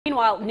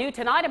Meanwhile, new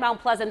tonight, a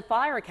Mount Pleasant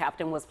fire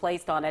captain was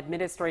placed on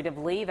administrative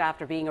leave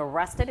after being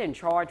arrested and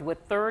charged with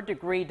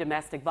third-degree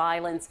domestic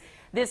violence.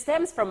 This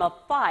stems from a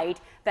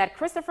fight that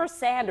Christopher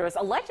Sanders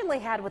allegedly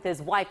had with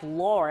his wife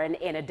Lauren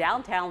in a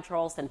downtown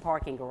Charleston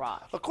parking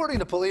garage. According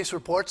to police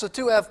reports, the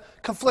two have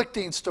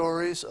conflicting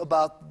stories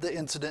about the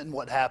incident and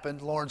what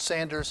happened. Lauren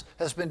Sanders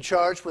has been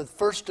charged with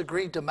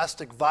first-degree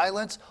domestic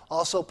violence,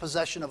 also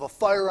possession of a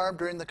firearm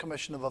during the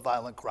commission of a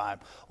violent crime.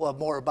 We'll have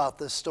more about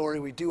this story.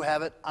 We do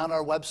have it on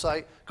our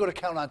website. Go to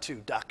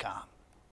counton2.com.